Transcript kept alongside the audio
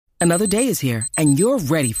Another day is here, and you're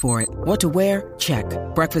ready for it. What to wear? Check.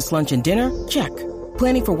 Breakfast, lunch, and dinner? Check.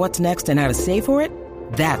 Planning for what's next and how to save for it?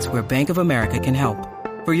 That's where Bank of America can help.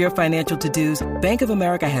 For your financial to-dos, Bank of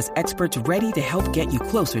America has experts ready to help get you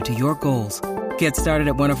closer to your goals. Get started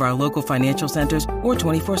at one of our local financial centers or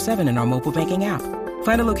 24/7 in our mobile banking app.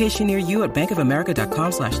 Find a location near you at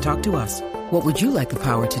bankofamerica.com/talktous. What would you like the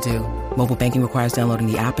power to do? Mobile banking requires downloading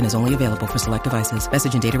the app and is only available for select devices.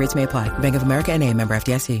 Message and data rates may apply. Bank of America N.A., member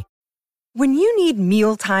FDIC. When you need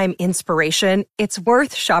mealtime inspiration, it's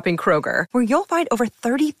worth shopping Kroger, where you'll find over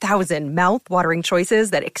 30,000 mouth-watering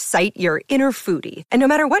choices that excite your inner foodie. And no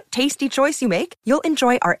matter what tasty choice you make, you'll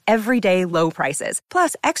enjoy our everyday low prices,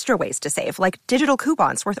 plus extra ways to save, like digital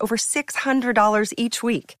coupons worth over $600 each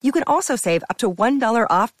week. You can also save up to $1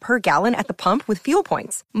 off per gallon at the pump with fuel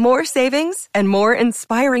points. More savings and more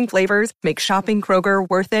inspiring flavors make shopping Kroger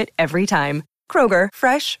worth it every time. Kroger,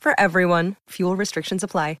 fresh for everyone. Fuel restrictions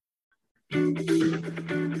apply.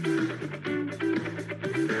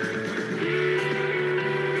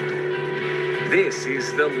 This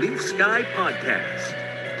is the Leaf Sky Podcast.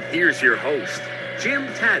 Here's your host, Jim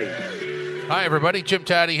Taddy. Hi, everybody. Jim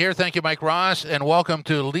Taddy here. Thank you, Mike Ross, and welcome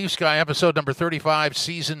to Leaf Sky episode number 35,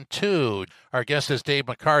 Season 2. Our guest is Dave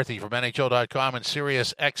McCarthy from NHL.com and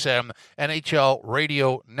Sirius XM NHL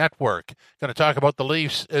Radio Network. Going to talk about the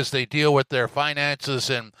Leafs as they deal with their finances,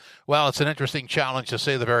 and, well, it's an interesting challenge to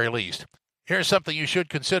say the very least. Here's something you should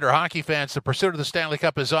consider. Hockey fans, the pursuit of the Stanley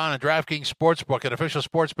Cup is on, and DraftKings Sportsbook, an official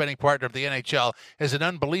sports betting partner of the NHL, has an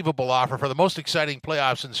unbelievable offer for the most exciting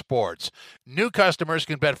playoffs in sports. New customers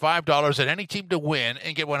can bet $5 at any team to win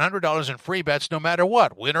and get $100 in free bets no matter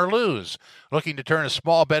what, win or lose. Looking to turn a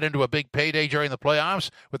small bet into a big payday during the playoffs?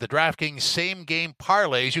 With the DraftKings same-game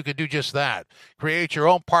parlays, you can do just that. Create your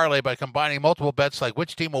own parlay by combining multiple bets like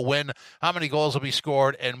which team will win, how many goals will be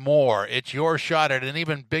scored, and more. It's your shot at an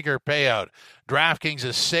even bigger payout. DraftKings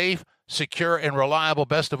is safe, secure, and reliable.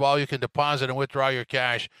 Best of all, you can deposit and withdraw your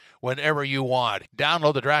cash whenever you want.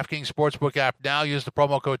 Download the DraftKings Sportsbook app now. Use the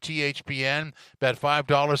promo code THPN. Bet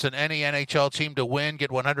 $5 on any NHL team to win. Get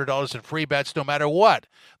 $100 in free bets no matter what.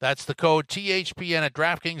 That's the code THPN at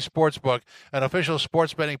DraftKings Sportsbook, an official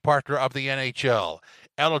sports betting partner of the NHL.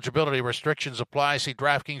 Eligibility restrictions apply. See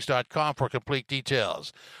DraftKings.com for complete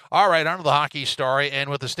details. All right, on to the hockey story. And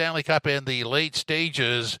with the Stanley Cup in the late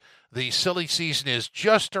stages, the silly season is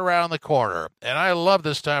just around the corner, and I love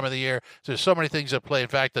this time of the year. There's so many things at play. In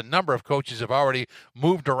fact, a number of coaches have already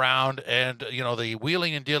moved around, and, the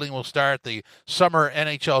wheeling and dealing will start, the summer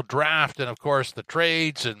NHL draft, and, of course, the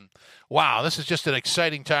trades. And, wow, this is just an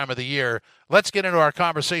exciting time of the year. Let's get into our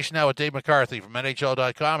conversation now with Dave McCarthy from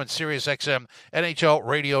NHL.com and Sirius XM NHL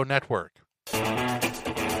Radio Network.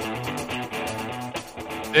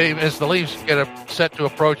 Dave, as the Leafs get set to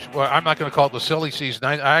approach, well, I'm not going to call it the silly season.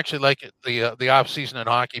 I actually like it, the off season in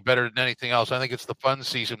hockey better than anything else. I think it's the fun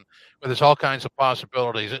season where there's all kinds of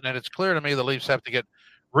possibilities. And it's clear to me the Leafs have to get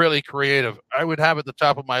really creative. I would have at the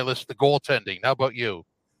top of my list the goaltending. How about you?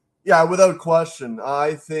 Yeah, without question.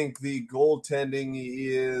 I think the goaltending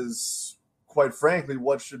is, quite frankly,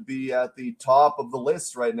 what should be at the top of the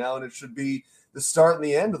list right now, and it should be the start and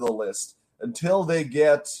the end of the list. Until they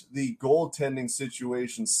get the goaltending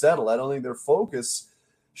situation settled, I don't think their focus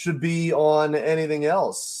should be on anything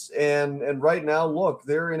else. And right now, look,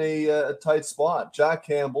 they're in a tight spot. Jack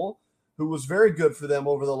Campbell, who was very good for them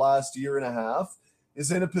over the last year and a half, is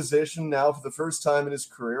in a position now for the first time in his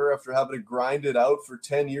career, after having to grind it out for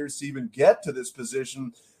 10 years to even get to this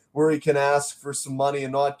position where he can ask for some money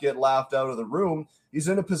and not get laughed out of the room. He's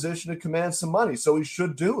in a position to command some money, so he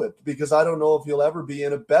should do it, because I don't know if he'll ever be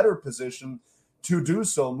in a better position to do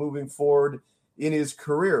so moving forward in his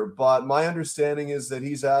career. But my understanding is that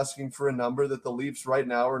he's asking for a number that the Leafs right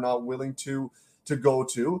now are not willing to go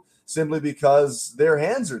to, simply because their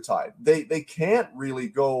hands are tied. They can't really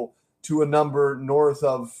go to a number north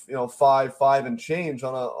of five and change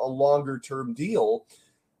on a longer term deal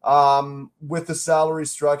with the salary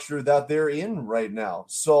structure that they're in right now.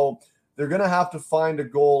 So they're going to have to find a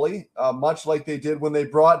goalie, much like they did when they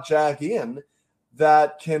brought Jack in,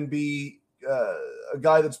 that can be a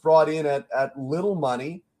guy that's brought in at little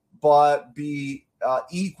money, but be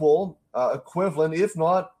equal, equivalent, if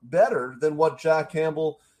not better than what Jack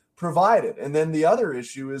Campbell provided. And then the other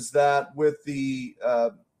issue is that with the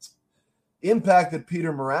impact that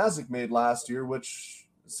Peter Mrazek made last year, which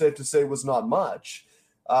safe to say was not much,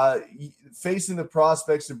 facing the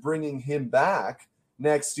prospects of bringing him back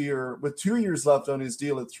next year with 2 years left on his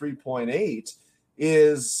deal at 3.8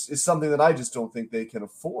 is something that I just don't think they can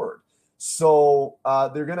afford. So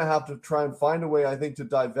they're going to have to try and find a way, I think, to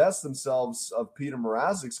divest themselves of Peter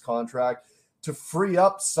Mrazek's contract, to free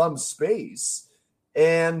up some space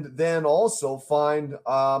and then also find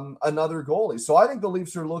another goalie. So I think the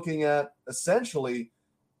Leafs are looking at essentially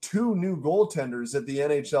 2 new goaltenders at the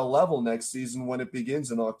NHL level next season when it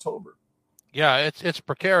begins in October. Yeah, it's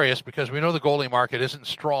precarious because we know the goalie market isn't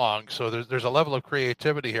strong, so there's a level of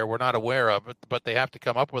creativity here we're not aware of, but they have to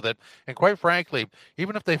come up with it. And quite frankly,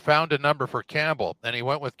 even if they found a number for Campbell and he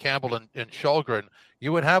went with Campbell and Källgren,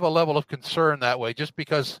 you would have a level of concern that way just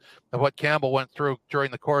because of what Campbell went through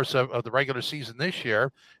during the course of the regular season this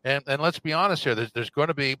year. And let's be honest here, there's going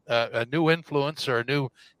to be a new influence or a new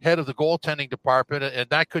head of the goaltending department, and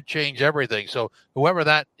that could change everything. So whoever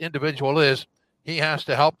that individual is, he has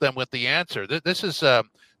to help them with the answer. This is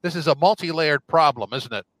a multi-layered problem,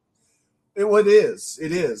 isn't it?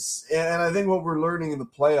 It is. And I think what we're learning in the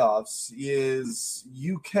playoffs is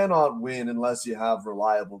you cannot win unless you have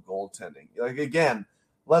reliable goaltending. Like, again,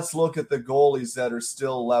 let's look at the goalies that are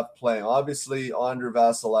still left playing. Obviously, Andrei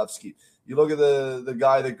Vasilevsky. You look at the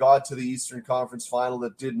guy that got to the Eastern Conference Final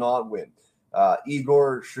that did not win,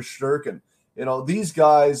 Igor Shesterkin. These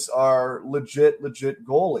guys are legit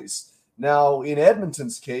goalies. Now, in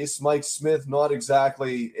Edmonton's case, Mike Smith, not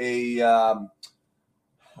exactly a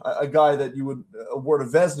guy that you would award a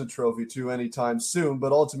Vezina trophy to anytime soon,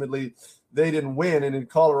 but ultimately they didn't win. And in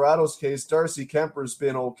Colorado's case, Darcy Kemper's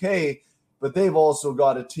been okay, but they've also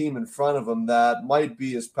got a team in front of them that might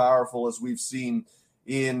be as powerful as we've seen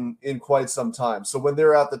in quite some time. So when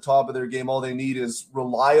they're at the top of their game, all they need is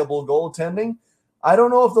reliable goaltending. I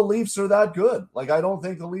don't know if the Leafs are that good. Like, I don't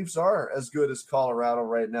think the Leafs are as good as Colorado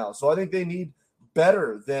right now. So I think they need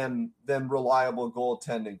better than reliable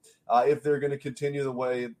goaltending if they're going to continue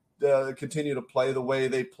to play the way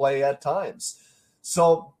they play at times.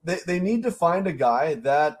 So they need to find a guy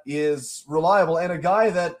that is reliable and a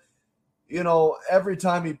guy that, every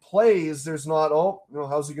time he plays, there's not,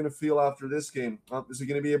 how's he going to feel after this game? Is he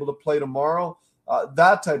going to be able to play tomorrow?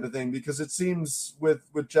 That type of thing, because it seems with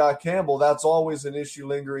Jack Campbell, that's always an issue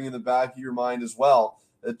lingering in the back of your mind as well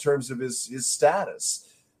in terms of his status.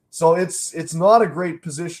 So it's not a great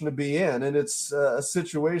position to be in, and it's a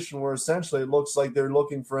situation where essentially it looks like they're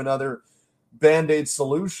looking for another Band-Aid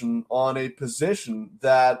solution on a position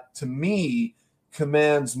that, to me,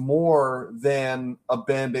 commands more than a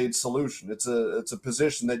Band-Aid solution. It's a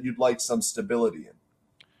position that you'd like some stability in.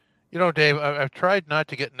 Dave, I've tried not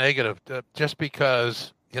to get negative just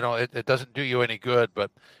because, it doesn't do you any good.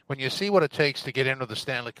 But when you see what it takes to get into the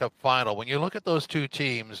Stanley Cup final, when you look at those two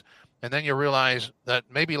teams, and then you realize that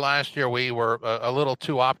maybe last year we were a little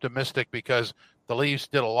too optimistic because the Leafs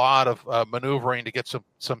did a lot of maneuvering to get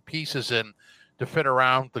some pieces in to fit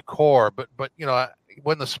around the core. But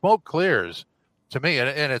when the smoke clears, to me,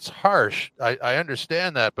 and it's harsh, I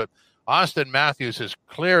understand that, but Austin Matthews is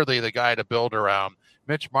clearly the guy to build around.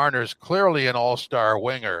 Mitch Marner is clearly an all-star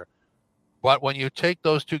winger. But when you take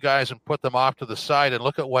those two guys and put them off to the side and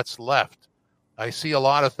look at what's left, I see a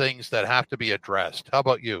lot of things that have to be addressed. How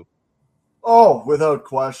about you? Oh, without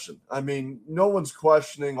question. I mean, no one's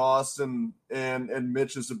questioning Austin and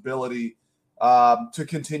Mitch's ability to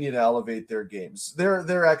continue to elevate their games.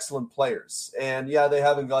 They're excellent players. And, yeah, they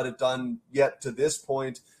haven't got it done yet to this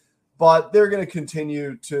point, but they're going to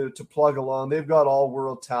continue to plug along. They've got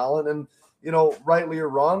all-world talent. And, rightly or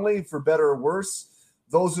wrongly, for better or worse,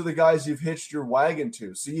 those are the guys you've hitched your wagon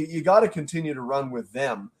to. So you got to continue to run with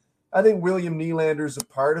them. I think William Nylander's a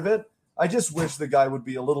part of it. I just wish the guy would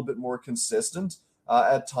be a little bit more consistent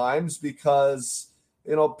at times because,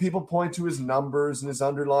 people point to his numbers and his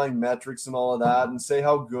underlying metrics and all of that and say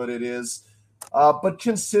how good it is. But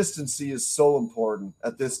consistency is so important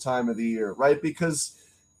at this time of the year, right? Because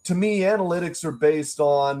to me, analytics are based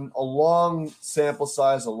on a long sample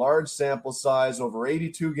size, a large sample size over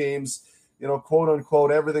 82 games, quote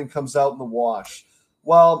unquote, everything comes out in the wash.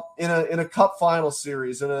 Well, in a cup final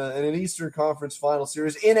series, in an Eastern Conference final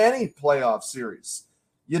series, in any playoff series,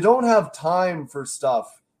 you don't have time for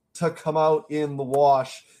stuff to come out in the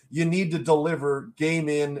wash. You need to deliver game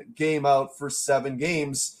in, game out for 7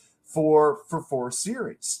 games for 4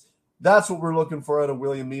 series. That's what we're looking for out of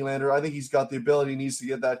William Nylander. I think he's got the ability, needs to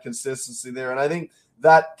get that consistency there. And I think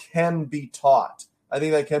that can be taught.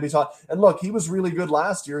 And look, he was really good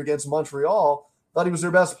last year against Montreal. Thought he was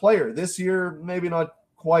their best player. This year, maybe not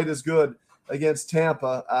quite as good against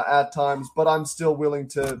Tampa at times, but I'm still willing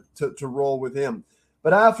to roll with him.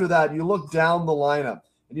 But after that, you look down the lineup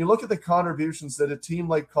and you look at the contributions that a team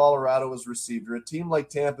like Colorado has received or a team like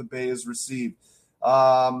Tampa Bay has received.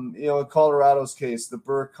 In Colorado's case, the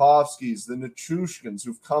Burakovskis, the Nichushkins,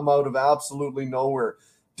 who've come out of absolutely nowhere.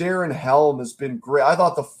 Darren Helm has been great. I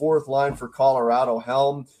thought the fourth line for Colorado,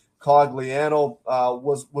 Helm, Cogliano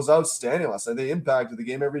was outstanding last night. They impacted the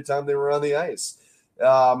game every time they were on the ice.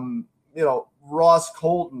 Ross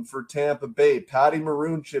Colton for Tampa Bay. Patty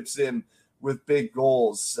Maroon chips in with big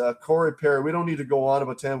goals. Corey Perry, we don't need to go on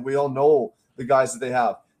about Tampa. We all know the guys that they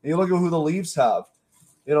have. And you look at who the Leafs have.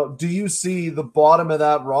 Do you see the bottom of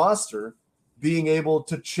that roster being able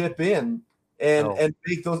to chip in and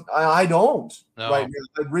make those? I don't. No. Right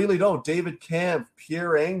now. I really don't. David Kampf,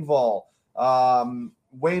 Pierre Engvall,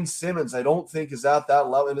 Wayne Simmons, I don't think is at that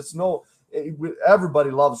level. And everybody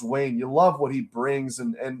loves Wayne. You love what he brings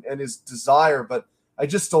and his desire, but I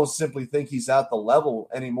just don't simply think he's at the level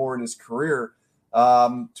anymore in his career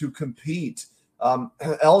to compete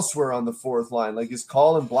elsewhere on the fourth line. Like, is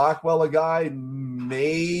Colin Blackwell a guy?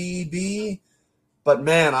 Maybe. But,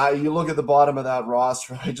 man, you look at the bottom of that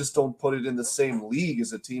roster, I just don't put it in the same league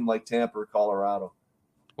as a team like Tampa or Colorado.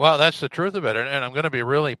 Well, that's the truth of it. And I'm going to be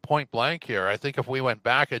really point blank here. I think if we went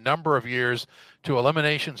back a number of years to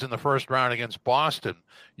eliminations in the first round against Boston,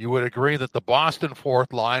 you would agree that the Boston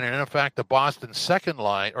fourth line, and in fact, the Boston third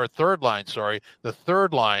line, the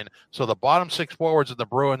third line, so the bottom six forwards of the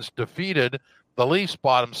Bruins defeated the Leafs'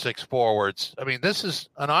 bottom six forwards. I mean, this is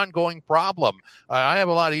an ongoing problem. I have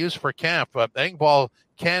a lot of use for Kampf. Engvall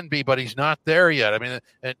can be, but he's not there yet. I mean,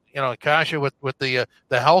 and Kasha with the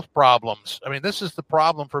health problems. I mean, this is the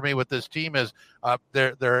problem for me with this team is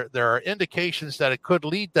there are indications that it could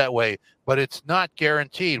lead that way, but it's not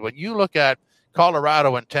guaranteed. When you look at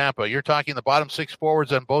Colorado and Tampa, you're talking the bottom six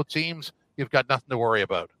forwards on both teams. You've got nothing to worry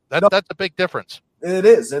about. That's a big difference. It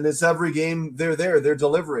is, and it's every game they're there. They're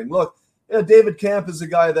delivering. Look, David Kampf is a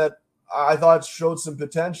guy that I thought showed some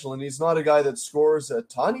potential, and he's not a guy that scores a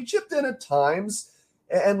ton. He chipped in at times.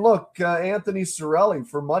 And look, Anthony Cirelli,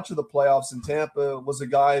 for much of the playoffs in Tampa, was a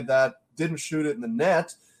guy that didn't shoot it in the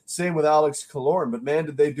net. Same with Alex Killorn. But, man,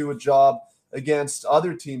 did they do a job against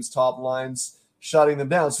other teams' top lines shutting them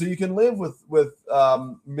down. So you can live with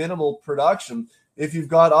minimal production if you've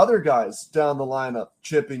got other guys down the lineup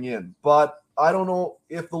chipping in. But I don't know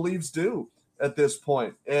if the Leafs do at this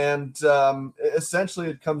point. And essentially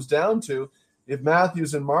it comes down to if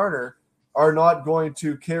Matthews and Marner are not going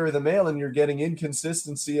to carry the mail and you're getting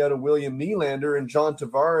inconsistency out of William Nylander, and John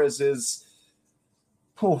Tavares is,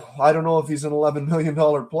 I don't know if he's an $11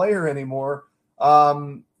 million player anymore.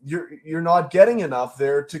 You're not getting enough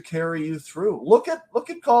there to carry you through. Look at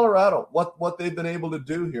Colorado, what they've been able to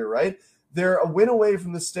do here, right? They're a win away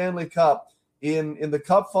from the Stanley Cup in the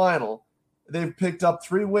Cup final. They've picked up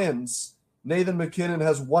 3 wins. Nathan McKinnon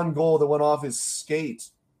has 1 goal that went off his skate,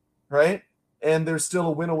 right? And they're still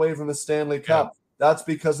a win away from the Stanley Cup. Yeah. That's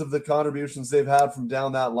because of the contributions they've had from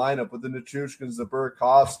down that lineup with the Nichushkins, the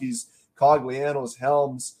Burakovskis, Coglianos,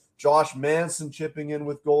 Helms, Josh Manson chipping in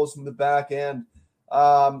with goals from the back end.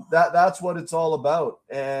 That's what it's all about.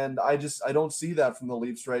 And I don't see that from the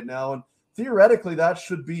Leafs right now. And theoretically, that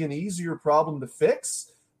should be an easier problem to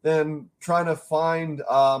fix than trying to find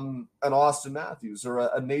an Austin Matthews or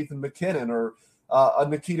a Nathan McKinnon or a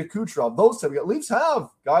Nikita Kucherov. Those type of Leafs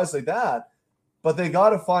have guys like that. But they got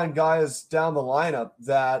to find guys down the lineup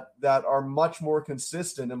that are much more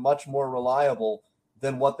consistent and much more reliable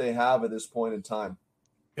than what they have at this point in time.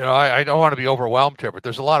 I don't want to be overwhelmed here, but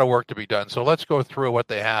there's a lot of work to be done. So let's go through what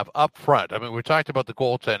they have up front. I mean, we talked about the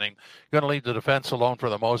goaltending, going to leave the defense alone for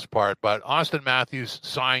the most part. But Austin Matthews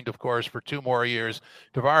signed, of course, for 2 more years.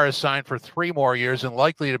 Tavares signed for 3 more years and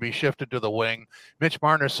likely to be shifted to the wing. Mitch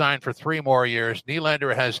Marner signed for 3 more years.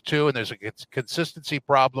 Nylander has 2, and there's a consistency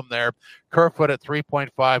problem there. Kerfoot at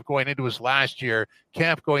 3.5 going into his last year.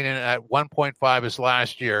 Kampf going in at 1.5 his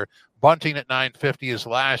last year. Bunting at 950 is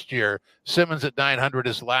last year. Simmons at 900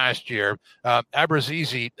 is last year.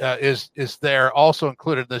 Abrazizi is there, also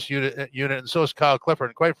included in this unit, and so is Kyle Clifford.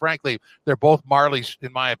 And quite frankly, they're both Marlies,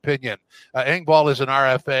 in my opinion. Engvall is an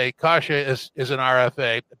RFA. Kasha is an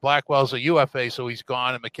RFA. Blackwell's a UFA, so he's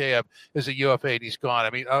gone. And Mikheyev is a UFA, and he's gone. I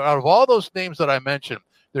mean, out of all those names that I mentioned,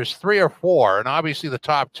 there's 3 or 4, and obviously the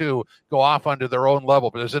top 2 go off under their own level.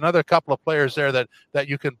 But there's another couple of players there that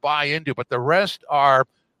you can buy into. But the rest are...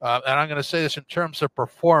 and I'm going to say this in terms of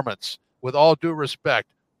performance, with all due respect,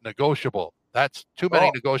 negotiable. That's too many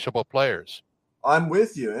negotiable players. I'm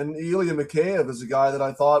with you. And Ilya Mikheyev is a guy that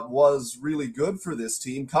I thought was really good for this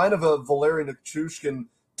team, kind of a Valeri Nichushkin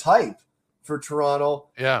type for Toronto.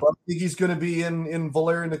 Yeah. But I think he's going to be in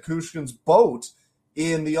Valeri Nichushkin's boat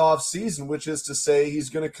in the offseason, which is to say he's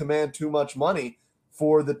going to command too much money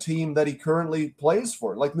for the team that he currently plays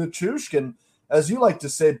for. Like Nichushkin, as you like to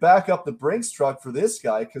say, back up the Brinks truck for this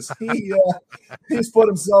guy because he's put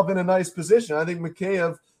himself in a nice position. I think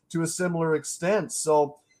Mikheyev to a similar extent.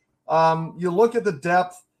 So you look at the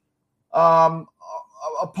depth.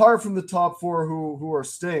 apart from the top four who are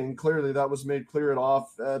staying, clearly that was made clear at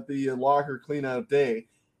the locker cleanout day.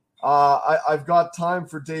 I've got time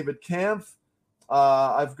for David Kampf.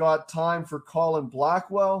 I've got time for Colin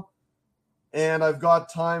Blackwell, and I've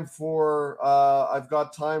got time for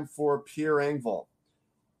Pierre Engvall.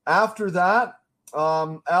 After that,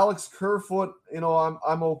 Alex Kerfoot,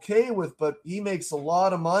 I'm okay with, but he makes a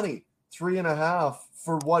lot of money, 3.5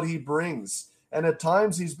 for what he brings. And at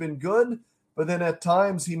times he's been good, but then at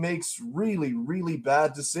times he makes really, really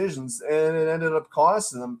bad decisions, and it ended up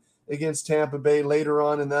costing them against Tampa Bay later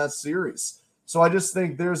on in that series. So I just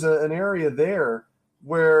think there's an area there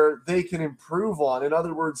where they can improve on. In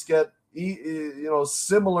other words, get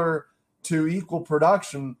similar to equal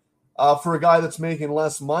production for a guy that's making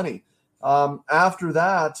less money. After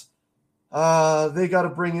that, they got to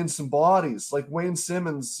bring in some bodies. Like Wayne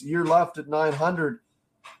Simmons, year left at 900.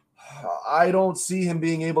 I don't see him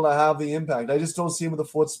being able to have the impact. I just don't see him with the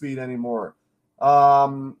foot speed anymore.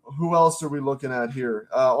 Who else are we looking at here?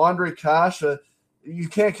 Andre Kasha. You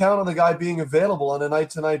can't count on the guy being available on a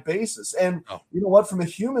night-to-night basis. And you know what? From a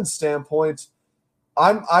human standpoint,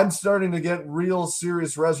 I'm starting to get real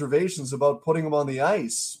serious reservations about putting him on the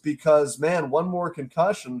ice because, man, one more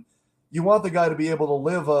concussion, you want the guy to be able to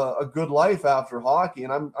live a good life after hockey.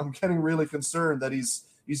 And I'm getting really concerned that he's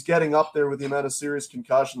getting up there with the amount of serious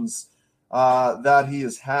concussions that he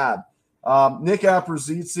has had. Nick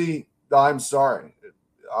Aperzitsi, I'm sorry.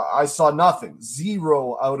 I saw nothing,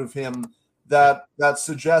 zero out of him that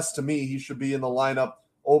suggests to me he should be in the lineup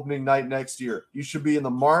opening night next year. He should be in the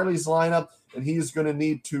Marlies lineup, and he is going to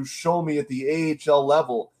need to show me at the AHL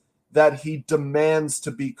level that he demands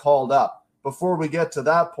to be called up. Before we get to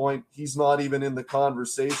that point, he's not even in the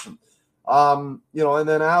conversation. And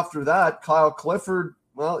then after that, Kyle Clifford,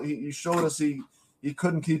 well, he showed us he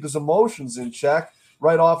couldn't keep his emotions in check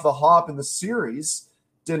right off the hop in the series.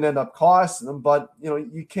 Didn't end up costing them, but,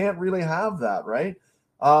 you can't really have that, right?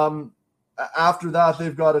 After that,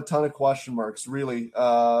 they've got a ton of question marks, really.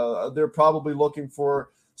 They're probably looking for,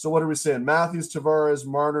 so what are we saying? Matthews, Tavares,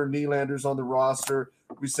 Marner, Nylander's on the roster.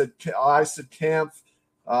 I said Kampf.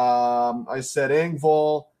 I said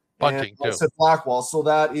Engvall. Bunting, and I said Blackwell. So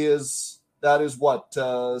that is what,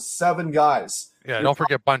 7 guys. Yeah, don't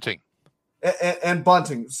forget Bunting. And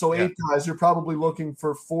Bunting. So 8 guys. You're probably looking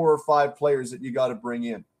for 4 or 5 players that you got to bring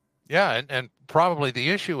in. Yeah, and probably the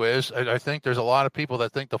issue is I think there's a lot of people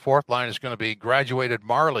that think the fourth line is going to be graduated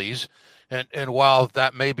Marlies, and while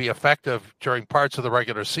that may be effective during parts of the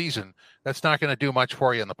regular season, that's not going to do much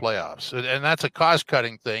for you in the playoffs. And that's a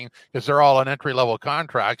cost-cutting thing because they're all on entry-level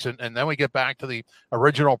contracts, and then we get back to the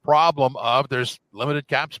original problem of there's limited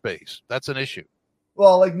cap space. That's an issue.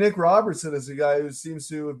 Well, like Nick Robertson is a guy who seems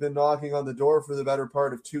to have been knocking on the door for the better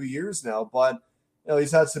part of 2 years now, but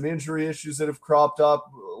he's had some injury issues that have cropped up.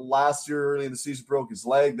 Last year, early in the season, broke his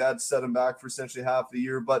leg. That set him back for essentially half the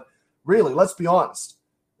year. But really, let's be honest.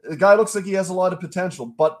 The guy looks like he has a lot of potential.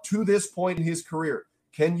 But to this point in his career,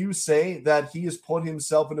 can you say that he has put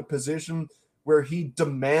himself in a position where he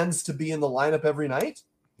demands to be in the lineup every night?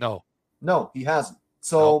 No, he hasn't.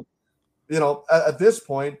 So, at this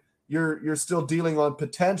point, you're still dealing on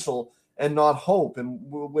potential and not hope. And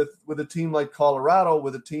with a team like Colorado,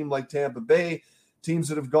 with a team like Tampa Bay, teams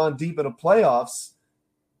that have gone deep into playoffs,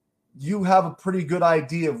 you have a pretty good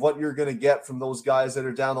idea of what you're going to get from those guys that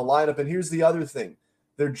are down the lineup. And here's the other thing.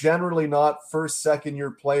 They're generally not first,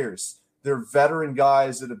 second-year players. They're veteran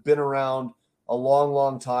guys that have been around a long,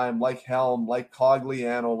 long time, like Helm, like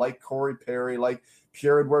Cogliano, like Corey Perry, like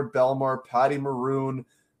Pierre-Edouard Bellemare, Patty Maroon.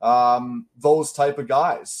 Those type of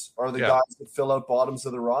guys are the guys that fill out bottoms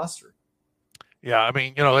of the roster. Yeah, I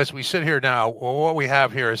mean, as we sit here now, what we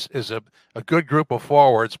have here is a good group of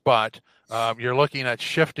forwards, but you're looking at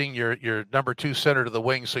shifting your number 2 center to the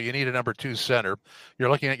wing, so you need a number 2 center. You're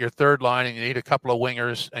looking at your third line, and you need a couple of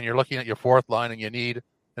wingers, and you're looking at your fourth line, and you need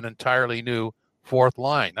an entirely new fourth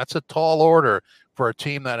line. That's a tall order for a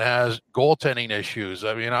team that has goaltending issues.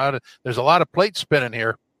 I mean, there's a lot of plate spinning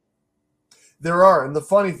here. There are, and the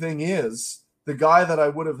funny thing is, the guy that I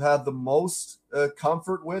would have had the most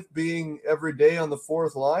comfort with being every day on the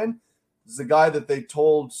fourth line is the guy that they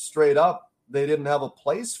told straight up they didn't have a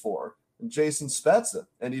place for, Jason Spezza,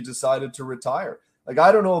 and he decided to retire. Like,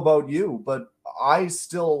 I don't know about you, but I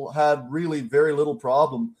still had really very little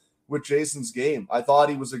problem with Jason's game. I thought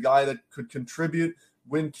he was a guy that could contribute,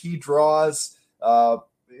 win key draws.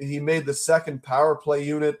 He made the second power play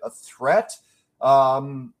unit a threat.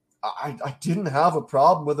 I didn't have a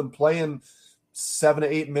problem with him playing 7 to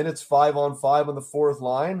 8 minutes, 5-on-5 on the fourth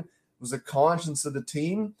line. It was a conscience of the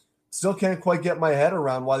team. Still can't quite get my head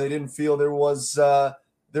around why they didn't feel there was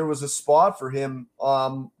there was a spot for him,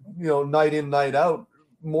 night in, night out,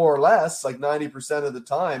 more or less, like 90% of the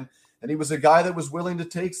time. And he was a guy that was willing to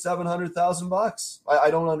take $700,000. I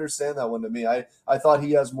don't understand that one to me. I thought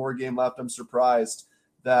he has more game left. I'm surprised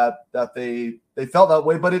that they felt that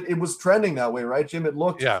way, but it was trending that way, right, Jim? It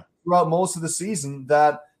looked throughout most of the season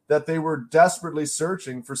that they were desperately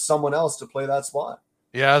searching for someone else to play that spot.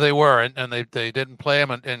 Yeah, they were, and they didn't play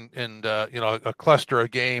him in a cluster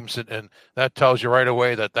of games, and that tells you right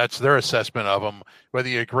away that that's their assessment of him. Whether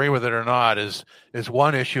you agree with it or not is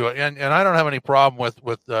one issue, and I don't have any problem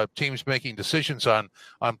with teams making decisions on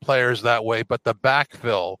players that way, but the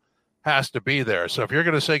backfill has to be there. So if you're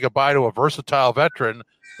going to say goodbye to a versatile veteran,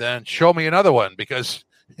 then show me another one, because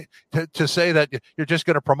to say that you're just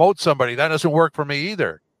going to promote somebody, that doesn't work for me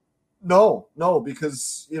either. No,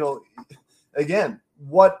 because again,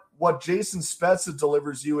 what Jason Spezza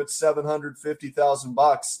delivers you at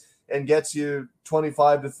 $750,000 and gets you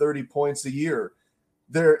 25 to 30 points a year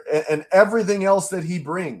there, and everything else that he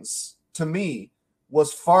brings to me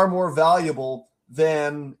was far more valuable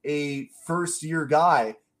than a first year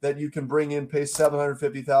guy that you can bring in, pay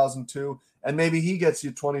 $750,000 to, and maybe he gets you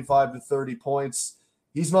 25 to 30 points.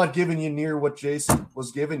 He's not giving you near what Jason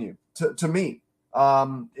was giving you to me,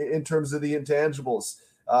 in terms of the intangibles.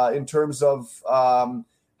 In terms of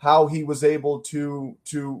how he was able to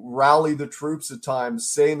rally the troops at times,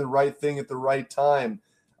 saying the right thing at the right time,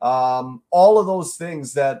 all of those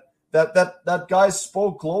things that guy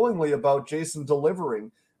spoke glowingly about Jason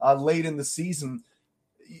delivering late in the season.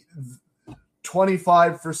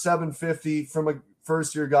 25 for 750 from a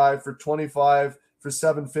first-year guy, for 25 for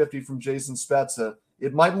 750 from Jason Spezza.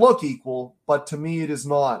 It might look equal, but to me it is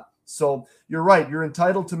not. So you're right. You're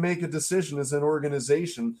entitled to make a decision as an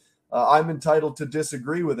organization. I'm entitled to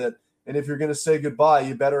disagree with it. And if you're going to say goodbye,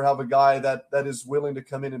 you better have a guy that is willing to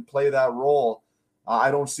come in and play that role.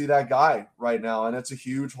 I don't see that guy right now, and it's a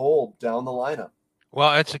huge hole down the lineup.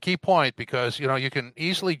 Well, it's a key point, because, you can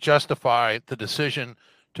easily justify the decision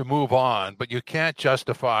to move on, but you can't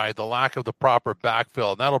justify the lack of the proper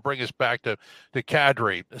backfill. And that'll bring us back to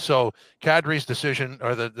Kadri. So Kadri's decision,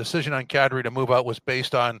 or the decision on Kadri to move out, was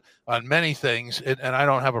based on many things, and I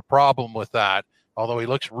don't have a problem with that, although he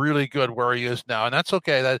looks really good where he is now. And that's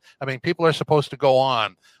okay. People are supposed to go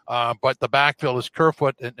on, but the backfill is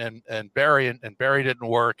Kerfoot and Barry, and Barry didn't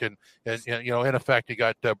work. And in effect, you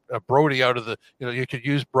got Brody out of the, you could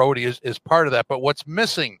use Brody as part of that. But what's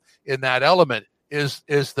missing in that element is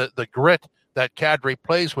the grit that Kadri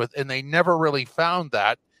plays with, and they never really found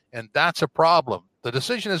that, and that's a problem. The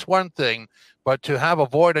decision is one thing, but to have a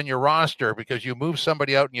void on your roster because you move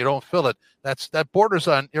somebody out and you don't fill it, that borders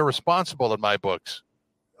on irresponsible in my books.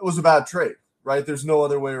 It was a bad trade, right? There's no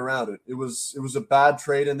other way around it. It was a bad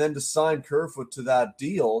trade, and then to sign Kerfoot to that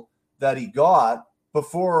deal that he got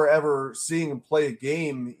before ever seeing him play a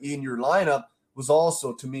game in your lineup was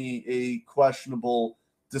also, to me, a questionable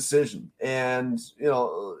decision. And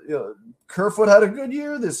Kerfoot had a good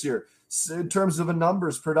year this year in terms of a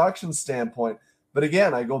numbers production standpoint, but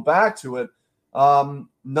again, I go back to it,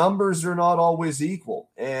 numbers are not always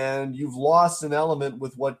equal, and you've lost an element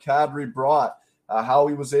with what Kadri brought, how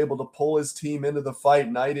he was able to pull his team into the fight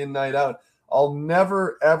night in, night out. I'll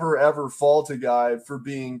never ever fault a guy for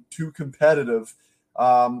being too competitive.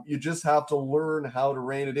 You just have to learn how to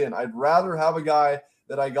rein it in. I'd rather have a guy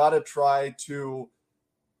that I got to try to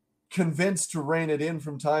convince to rein it in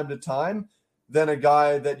from time to time than a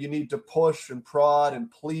guy that you need to push and prod and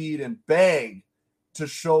plead and beg to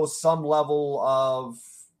show some level of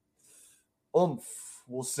oomph,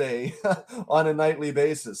 we'll say, on a nightly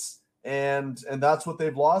basis. And that's what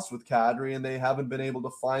they've lost with Kadri, and they haven't been able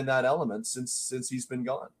to find that element since he's been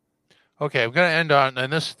gone. Okay, I'm going to end on,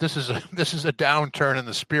 and this is a downturn in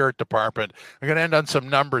the spirit department. I'm going to end on some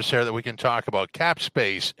numbers here that we can talk about. Cap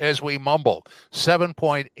space, as we mumble,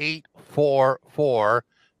 $7.844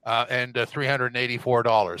 and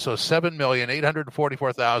 $384. So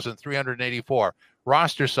 $7,844,384.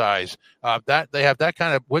 Roster size, that they have that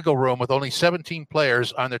kind of wiggle room with only 17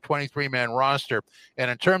 players on their 23-man roster.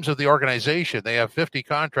 And in terms of the organization, they have 50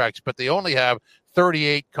 contracts, but they only have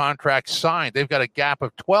 38 contracts signed. They've got a gap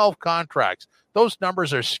of 12 contracts. Those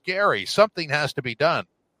numbers are scary. Something has to be done.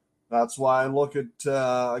 That's why I look at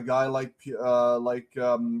a guy like Peter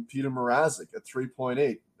Mrazek at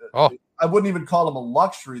 3.8. Oh, I wouldn't even call him a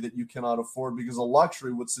luxury that you cannot afford, because a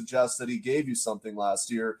luxury would suggest that he gave you something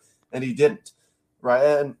last year and he didn't. Right.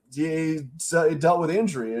 And he dealt with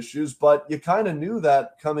injury issues, but you kind of knew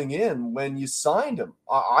that coming in when you signed him.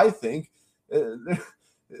 I think the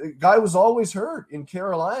guy was always hurt in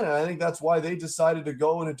Carolina. I think that's why they decided to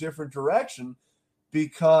go in a different direction.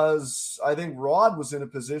 because I think Rod was in a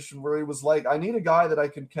position where he was like, I need a guy that I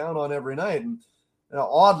can count on every night. And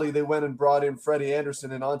oddly, they went and brought in Freddie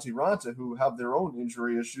Anderson and Antti Raanta, who have their own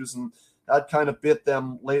injury issues, and that kind of bit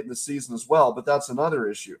them late in the season as well. But that's another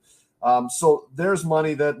issue. So there's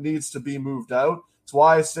money that needs to be moved out. That's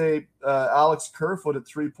why I say Alex Kerfoot at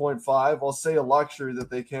 3.5. I'll say a luxury that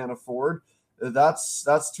they can't afford.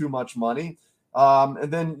 That's too much money.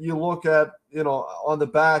 And then you look at, on the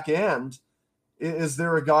back end, is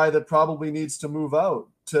there a guy that probably needs to move out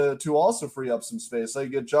to also free up some space?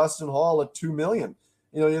 Like get Justin Hall at $2 million.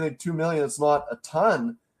 You think $2 million, it's not a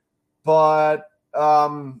ton, but I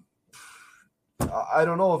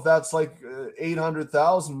don't know if that's like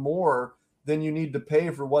 $800,000 more than you need to pay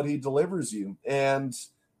for what he delivers you. And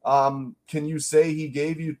can you say he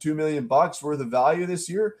gave you $2 million worth of value this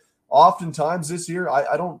year? Oftentimes this year,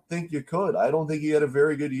 I don't think you could. I don't think he had a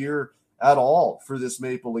very good year at all for this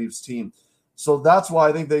Maple Leafs team. So that's why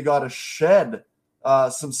I think they got to shed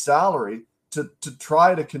some salary to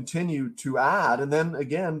try to continue to add. And then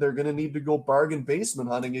again, they're going to need to go bargain basement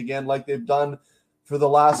hunting again, like they've done for the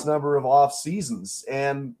last number of off seasons.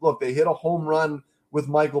 And look, they hit a home run with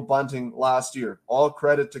Michael Bunting last year. All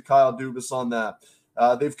credit to Kyle Dubas on that.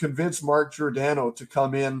 They've convinced Mark Giordano to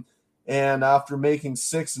come in, and after making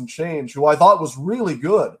 6 and change, who I thought was really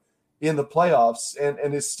good in the playoffs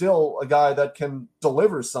and is still a guy that can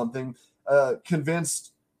deliver something,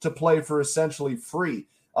 convinced to play for essentially free.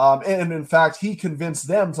 And in fact, he convinced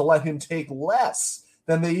them to let him take less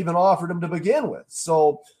than they even offered him to begin with.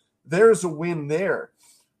 So there's a win there.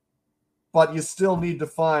 But you still need to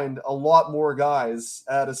find a lot more guys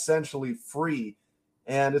at essentially free.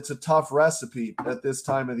 And it's a tough recipe at this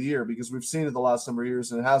time of the year because we've seen it the last number of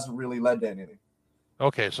years and it hasn't really led to anything.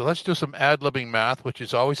 Okay, so let's do some ad-libbing math, which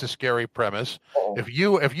is always a scary premise. Uh-oh.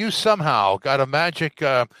 If you somehow got a magic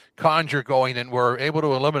conjure going and were able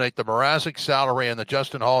to eliminate the Mrazek salary and the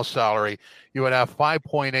Justin Hall salary, you would have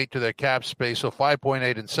 5.8 to their cap space. So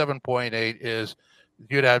 5.8 and 7.8 is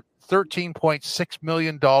you'd have $13.6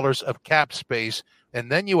 million of cap space,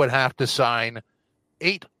 and then you would have to sign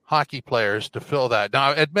 8 hockey players to fill that.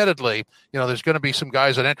 Now, admittedly, there's going to be some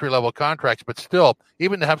guys on entry-level contracts, but still,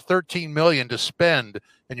 even to have $13 million to spend,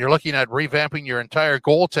 and you're looking at revamping your entire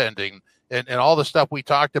goaltending and all the stuff we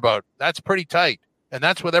talked about, that's pretty tight, and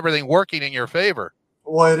that's with everything working in your favor.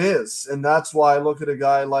 Well, it is, and that's why I look at a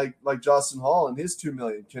guy like Justin Hall and his $2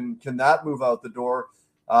 million. Can that move out the door?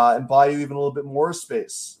 And buy you even a little bit more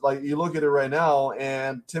space. Like you look at it right now,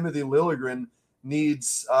 and Timothy Liljegren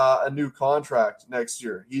needs a new contract next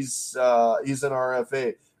year. He's an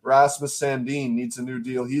RFA. Rasmus Sandin needs a new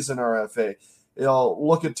deal. He's an RFA.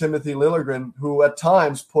 Look at Timothy Liljegren, who at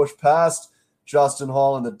times pushed past Justin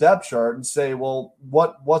Hall in the depth chart and say, well,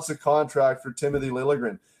 what's a contract for Timothy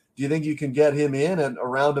Liljegren? Do you think you can get him in at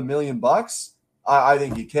around $1 million? I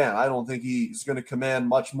think you can. I don't think he's going to command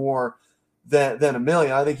much more than $1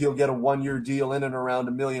 million. I think he'll get a 1-year deal in and around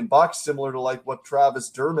 $1 million, similar to like what Travis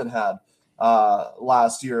Dermott had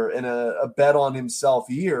last year in a bet on himself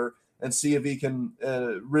year, and see if he can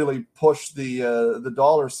really push the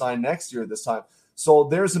dollar sign next year this time. So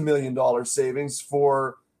there's $1 million savings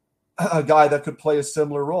for a guy that could play a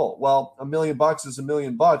similar role. Well, $1 million is $1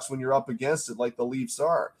 million when you're up against it like the Leafs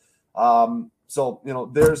are. So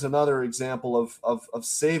there's another example of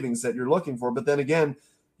savings that you're looking for. But then again,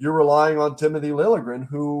 you're relying on Timothy Liljegren,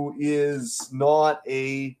 who is not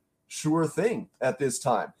a sure thing at this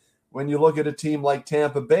time. When you look at a team like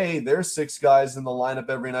Tampa Bay, there's 6 guys in the lineup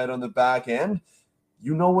every night on the back end.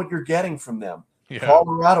 You know what you're getting from them. Yeah.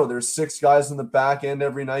 Colorado, there's 6 guys on the back end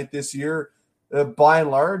every night this year. By and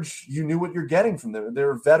large, you knew what you're getting from them.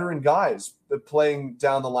 They're veteran guys playing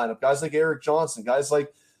down the lineup. Guys like Eric Johnson, guys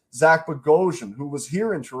like Zach Bogosian, who was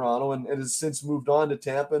here in Toronto and has since moved on to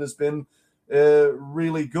Tampa and has been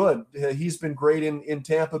really good. He's been great in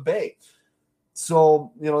Tampa Bay.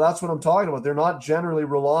 So, that's what I'm talking about. They're not generally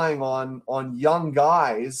relying on young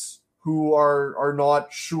guys who are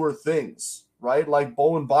not sure things, right? Like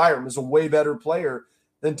Bowen Byram is a way better player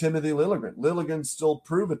than Timothy Liljegren. Liljegren still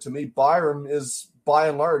prove it to me. Byram is, by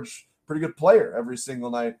and large, a pretty good player every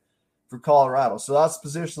single night for Colorado. So that's the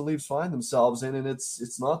position the Leafs find themselves in, and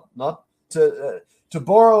it's not to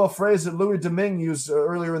borrow a phrase that Louis Domingue used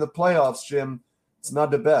earlier in the playoffs, Jim, it's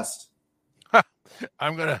not the best.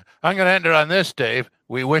 I'm gonna end it on this, Dave.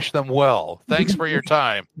 We wish them well. Thanks for your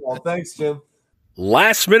time. Well, thanks, Jim.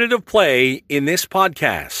 Last minute of play in this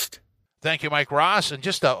podcast. Thank you, Mike Ross. And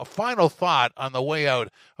just a final thought on the way out.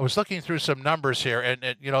 I was looking through some numbers here, and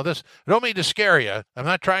this, I don't mean to scare you. I'm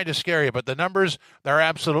not trying to scare you, but the numbers, they're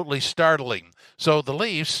absolutely startling. So the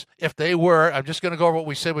Leafs, if they were, I'm just going to go over what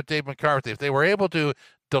we said with Dave McCarthy, if they were able to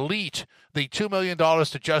delete the $2 million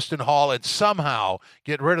to Justin Hall and somehow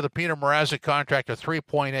get rid of the Peter Mrazek contract of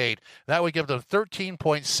 $3.8, that would give them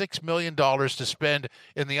 $13.6 million to spend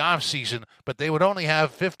in the offseason, but they would only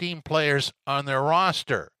have 15 players on their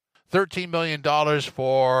roster. $13 million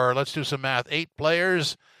for, let's do some math, 8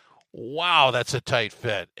 players. Wow, that's a tight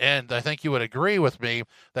fit. And I think you would agree with me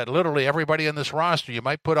that literally everybody in this roster, you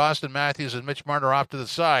might put Austin Matthews and Mitch Marner off to the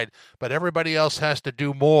side, but everybody else has to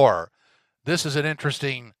do more. This is an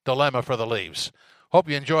interesting dilemma for the Leafs. Hope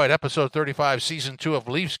you enjoyed episode 35, season 2 of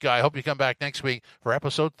Leafs Guy. Hope you come back next week for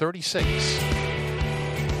episode 36.